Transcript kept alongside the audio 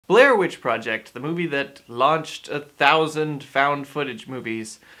Blair Witch Project, the movie that launched 1,000 found footage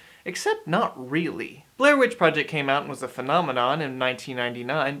movies. Except not really. Blair Witch Project came out and was a phenomenon in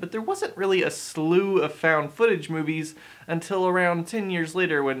 1999, but there wasn't really a slew of found footage movies until around 10 years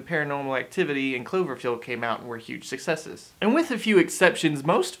later when Paranormal Activity and Cloverfield came out and were huge successes. And with a few exceptions,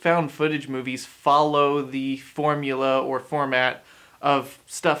 most found footage movies follow the formula or format of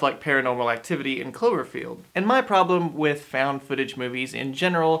stuff like Paranormal Activity and Cloverfield. And my problem with found footage movies in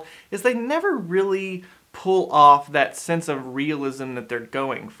general is they never really pull off that sense of realism that they're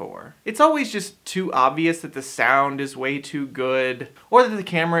going for. It's always just too obvious that the sound is way too good, or that the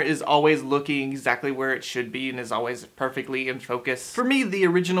camera is always looking exactly where it should be and is always perfectly in focus. For me, the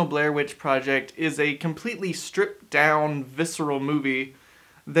original Blair Witch Project is a completely stripped down, visceral movie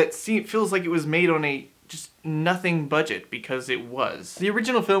that feels like it was made on a just nothing budget, because it was. The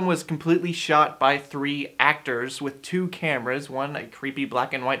original film was completely shot by 3 actors with 2 cameras, one a creepy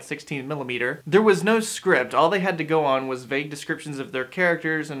black and white 16mm. There was no script. All they had to go on was vague descriptions of their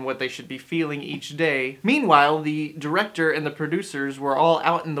characters and what they should be feeling each day. Meanwhile, the director and the producers were all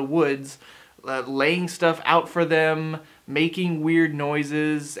out in the woods, laying stuff out for them, making weird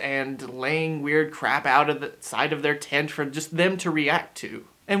noises, and laying weird crap out of the side of their tent for just them to react to.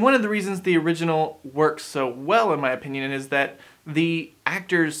 And one of the reasons the original works so well, in my opinion, is that the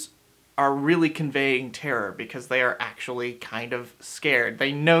actors are really conveying terror because they are actually kind of scared.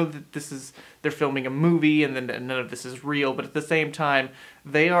 They know that they're filming a movie and then none of this is real, but at the same time,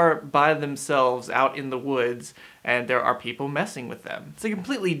 they are by themselves out in the woods and there are people messing with them. It's a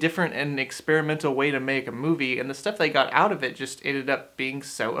completely different and experimental way to make a movie, and the stuff they got out of it just ended up being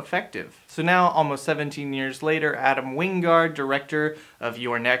so effective. So now, almost 17 years later, Adam Wingard, director of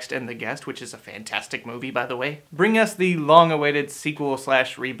You're Next and The Guest, which is a fantastic movie, by the way, bring us the long-awaited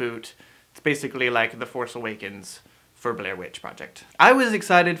sequel/reboot. It's basically like The Force Awakens for Blair Witch Project. I was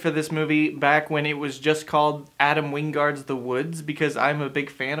excited for this movie back when it was just called Adam Wingard's The Woods, because I'm a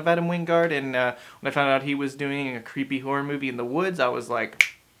big fan of Adam Wingard, and when I found out he was doing a creepy horror movie in the woods, I was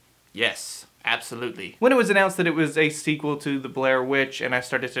like, yes, absolutely. When it was announced that it was a sequel to The Blair Witch, and I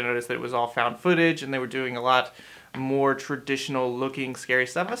started to notice that it was all found footage, and they were doing a lot more traditional looking scary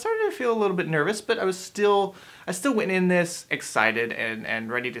stuff, I started to feel a little bit nervous, but I still went in this excited and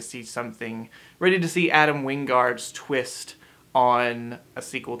ready to see something, ready to see Adam Wingard's twist on a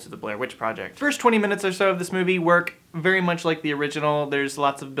sequel to The Blair Witch Project. First 20 minutes or so of this movie work very much like the original. There's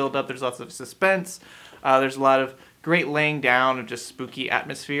lots of build-up, there's lots of suspense, there's a lot of great laying down of just spooky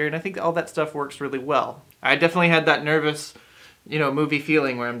atmosphere, and I think all that stuff works really well. I definitely had that nervous, movie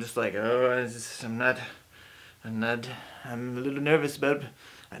feeling where I'm just like, oh, I'm a little nervous about,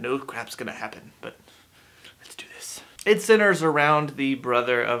 I know crap's gonna happen, but let's do this. It centers around the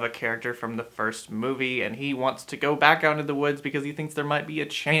brother of a character from the first movie, and he wants to go back out into the woods because he thinks there might be a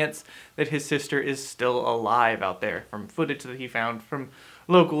chance that his sister is still alive out there, from footage that he found from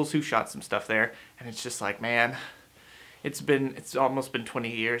locals who shot some stuff there. And it's just like, man, it's almost been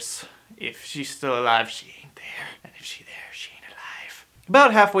 20 years. If she's still alive, she ain't there. And if she's there, she ain't alive.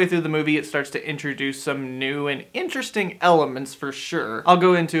 About halfway through the movie, it starts to introduce some new and interesting elements for sure. I'll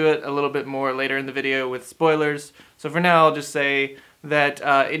go into it a little bit more later in the video with spoilers. So for now, I'll just say that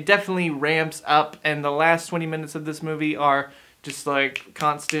it definitely ramps up, and the last 20 minutes of this movie are just like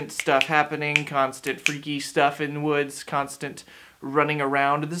constant stuff happening, constant freaky stuff in woods, constant running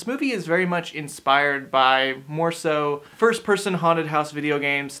around. This movie is very much inspired by more so first-person haunted house video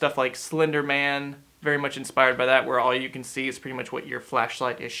games, stuff like Slender Man. Very much inspired by that, where all you can see is pretty much what your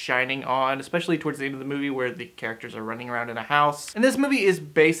flashlight is shining on, especially towards the end of the movie where the characters are running around in a house. And this movie is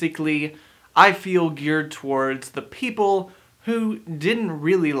basically, I feel, geared towards the people who didn't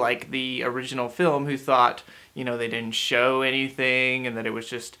really like the original film, who thought, they didn't show anything and that it was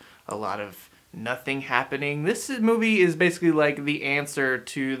just a lot of nothing happening. This movie is basically like the answer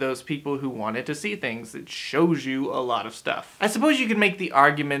to those people who wanted to see things. It shows you a lot of stuff. I suppose you could make the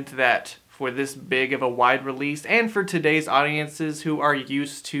argument that for this big of a wide release, and for today's audiences who are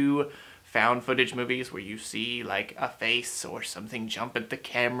used to found footage movies where you see like a face or something jump at the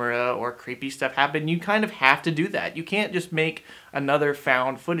camera or creepy stuff happen, you kind of have to do that. You can't just make another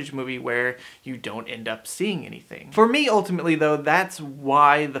found footage movie where you don't end up seeing anything. For me, ultimately though, that's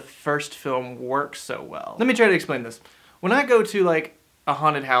why the first film works so well. Let me try to explain this. When I go to like a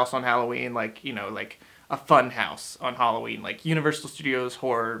haunted house on Halloween, like, like a fun house on Halloween, like Universal Studios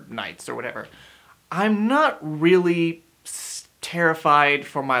Horror Nights or whatever, I'm not really terrified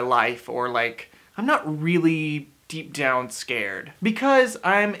for my life, or like, I'm not really deep down scared, because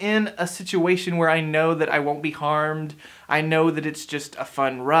I'm in a situation where I know that I won't be harmed. I know that it's just a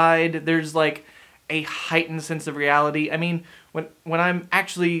fun ride. There's like a heightened sense of reality. I mean, when I'm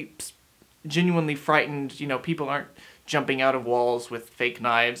actually genuinely frightened, you know, people aren't jumping out of walls with fake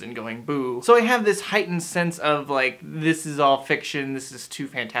knives and going boo. So I have this heightened sense of like, this is all fiction, this is too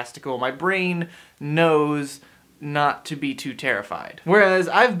fantastical. My brain knows not to be too terrified. Whereas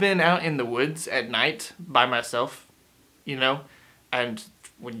I've been out in the woods at night by myself, you know, and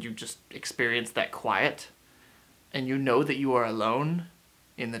when you just experience that quiet and you know that you are alone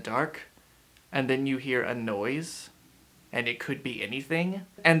in the dark, and then you hear a noise and it could be anything.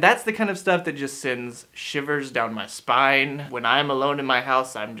 And that's the kind of stuff that just sends shivers down my spine. When I'm alone in my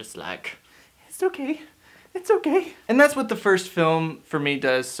house, I'm just like, it's okay. It's okay. And that's what the first film for me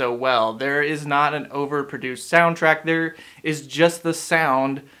does so well. There is not an overproduced soundtrack. There is just the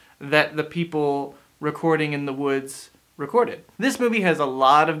sound that the people recording in the woods recorded. This movie has a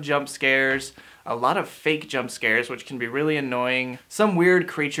lot of jump scares, a lot of fake jump scares, which can be really annoying. Some weird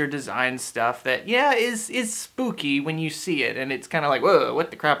creature design stuff that, yeah, is spooky when you see it, and it's kind of like, whoa, what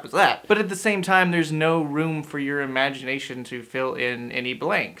the crap was that? But at the same time, there's no room for your imagination to fill in any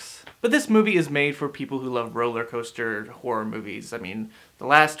blanks. But this movie is made for people who love roller coaster horror movies. I mean, the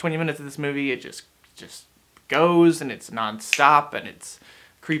last 20 minutes of this movie, it just goes, and it's non-stop, and it's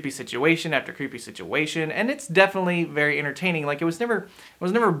creepy situation after creepy situation, and it's definitely very entertaining. Like, I was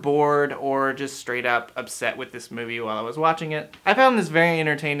never bored or just straight up upset with this movie while I was watching it. I found this very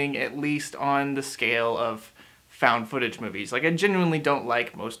entertaining, at least on the scale of found footage movies. Like, I genuinely don't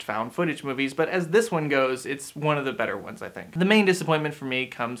like most found footage movies, but as this one goes, it's one of the better ones, I think. The main disappointment for me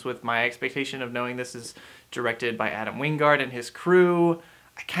comes with my expectation of knowing this is directed by Adam Wingard and his crew.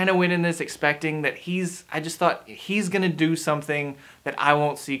 I kind of went in this expecting that I just thought he's gonna do something that I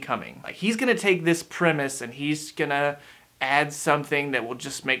won't see coming. Like, he's gonna take this premise and he's gonna add something that will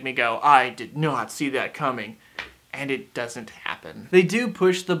just make me go, I did not see that coming. And it doesn't happen. They do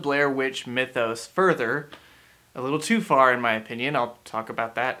push the Blair Witch mythos further, a little too far in my opinion. I'll talk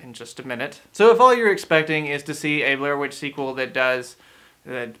about that in just a minute. So if all you're expecting is to see a Blair Witch sequel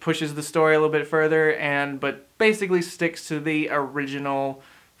that pushes the story a little bit further but basically sticks to the original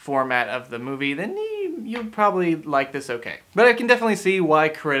format of the movie, then you'll probably like this okay. But I can definitely see why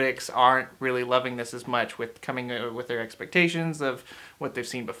critics aren't really loving this as much, with coming with their expectations of what they've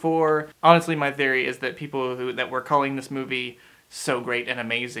seen before. Honestly, my theory is that people that were calling this movie so great and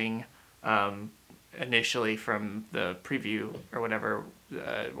amazing initially from the preview or whatever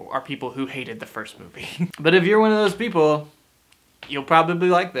are people who hated the first movie. But if you're one of those people, you'll probably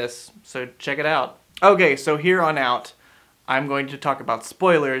like this, so check it out. Okay, so here on out, I'm going to talk about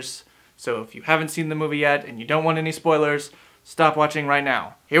spoilers, so if you haven't seen the movie yet and you don't want any spoilers, stop watching right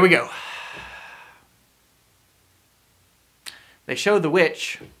now. Here we go. They show the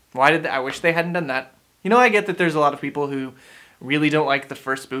witch. I wish they hadn't done that. You know, I get that there's a lot of people who really don't like the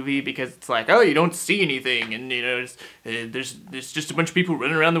first movie because it's like, oh, you don't see anything, and you know, there's just a bunch of people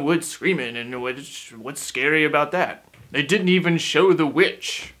running around the woods screaming, and what's scary about that? They didn't even show the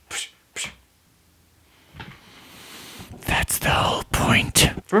witch. That's the whole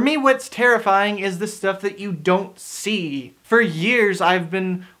point. For me, what's terrifying is the stuff that you don't see. For years, I've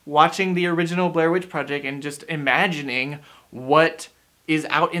been watching the original Blair Witch Project and just imagining what is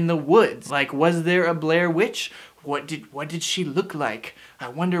out in the woods. Like, was there a Blair Witch? What did she look like? I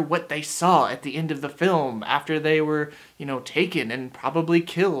wonder what they saw at the end of the film after they were, you know, taken and probably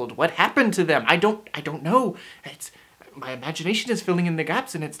killed. What happened to them? I don't know. My imagination is filling in the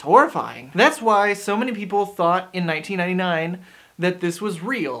gaps, and it's horrifying. That's why so many people thought in 1999 that this was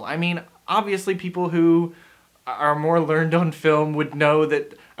real. I mean, obviously people who are more learned on film would know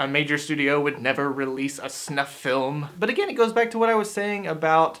that a major studio would never release a snuff film. But again, it goes back to what I was saying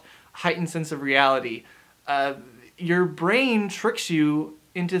about heightened sense of reality. Your brain tricks you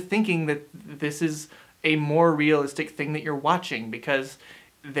into thinking that this is a more realistic thing that you're watching because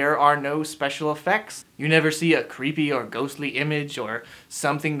there are no special effects. You never see a creepy or ghostly image or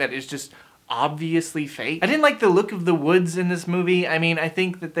something that is just obviously fake. I didn't like the look of the woods in this movie. I mean, I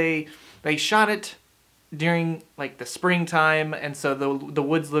think that they shot it during like the springtime, and so the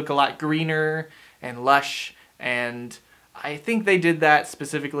woods look a lot greener and lush, and I think they did that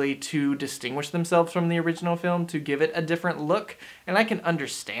specifically to distinguish themselves from the original film, to give it a different look, and I can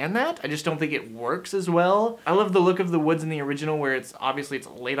understand that. I just don't think it works as well. I love the look of the woods in the original where it's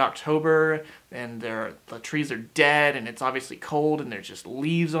late October and the trees are dead and it's obviously cold and there's just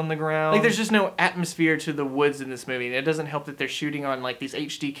leaves on the ground. Like, there's just no atmosphere to the woods in this movie, and it doesn't help that they're shooting on like these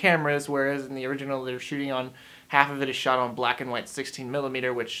HD cameras, whereas in the original they're shooting on half of it is shot on black and white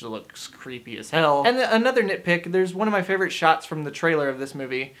 16mm, which looks creepy as hell. And another nitpick, there's one of my favorite shots from the trailer of this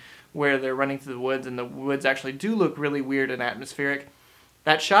movie where they're running through the woods and the woods actually do look really weird and atmospheric.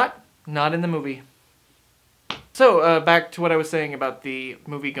 That shot, not in the movie. So, back to what I was saying about the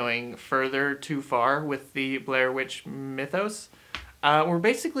movie going further too far with the Blair Witch mythos. We're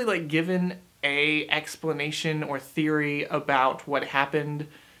basically like given a explanation or theory about what happened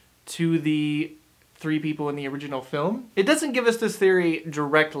to the 3 people in the original film. It doesn't give us this theory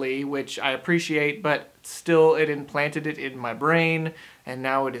directly, which I appreciate, but still it implanted it in my brain, and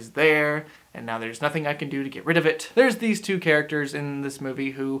now it is there, and now there's nothing I can do to get rid of it. There's these 2 characters in this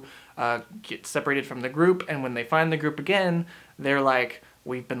movie who get separated from the group, and when they find the group again, they're like,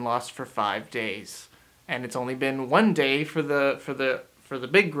 we've been lost for 5 days. And it's only been 1 day for the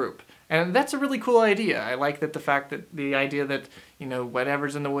big group. And that's a really cool idea. I like that the idea that, you know,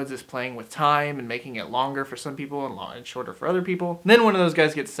 whatever's in the woods is playing with time and making it longer for some people and shorter for other people. And then one of those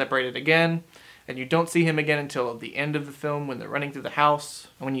guys gets separated again, and you don't see him again until the end of the film when they're running through the house.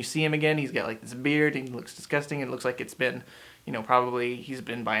 And when you see him again, he's got like this beard and he looks disgusting. It looks like it's been, you know, probably he's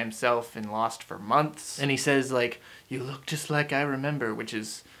been by himself and lost for months. And he says like, "You look just like I remember," which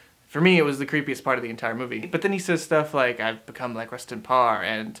is, for me, it was the creepiest part of the entire movie. But then he says stuff like, "I've become like Rustin Parr,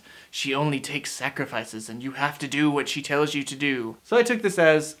 and she only takes sacrifices, and you have to do what she tells you to do." So I took this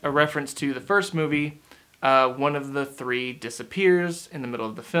as a reference to the first movie. One of the 3 disappears in the middle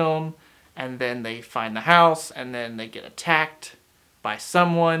of the film, and then they find the house, and then they get attacked by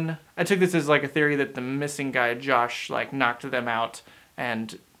someone. I took this as like a theory that the missing guy, Josh, like knocked them out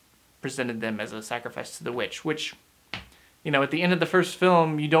and presented them as a sacrifice to the witch, which, you know, at the end of the first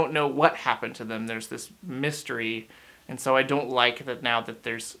film, you don't know what happened to them. There's this mystery, and so I don't like that now that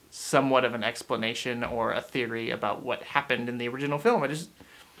there's somewhat of an explanation or a theory about what happened in the original film.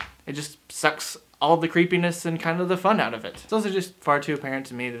 It just sucks all the creepiness and kind of the fun out of it. It's also just far too apparent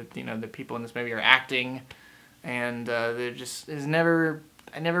to me that, you know, the people in this movie are acting, and there just is never,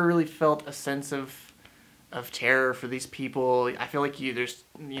 I never really felt a sense of terror for these people. I feel like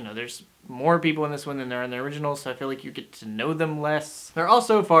there's more people in this one than there are in the original, so I feel like you get to know them less. They're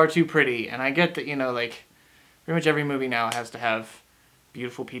also far too pretty, and I get that, you know, like, pretty much every movie now has to have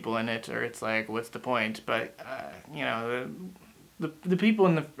beautiful people in it, or it's like, what's the point? But, you know, the people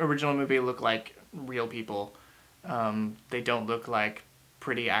in the original movie look like real people. They don't look like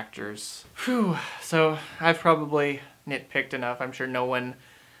pretty actors. Whew. So I've probably nitpicked enough. I'm sure no one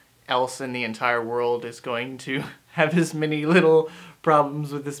else in the entire world is going to have as many little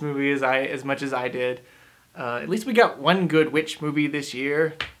problems with this movie as much as I did. At least we got one good witch movie this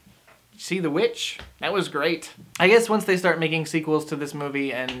year. See The Witch? That was great. I guess once they start making sequels to this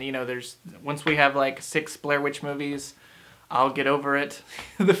movie, and, you know, once we have like 6 Blair Witch movies, I'll get over it.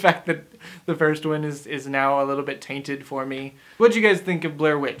 The fact that the first one is now a little bit tainted for me. What'd you guys think of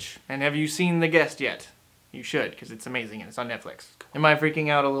Blair Witch? And have you seen The Guest yet? You should, because it's amazing and it's on Netflix. Am I freaking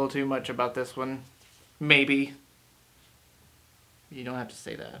out a little too much about this one? Maybe. You don't have to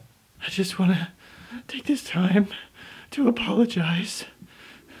say that. I just want to take this time to apologize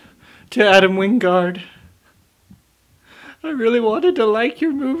to Adam Wingard. I really wanted to like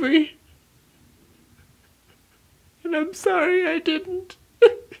your movie, and I'm sorry I didn't.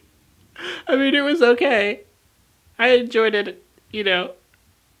 I mean, it was okay. I enjoyed it, you know,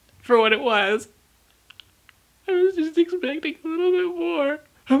 for what it was. I was just expecting a little bit more.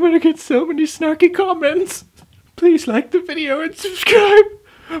 I'm gonna get so many snarky comments. Please like the video and subscribe.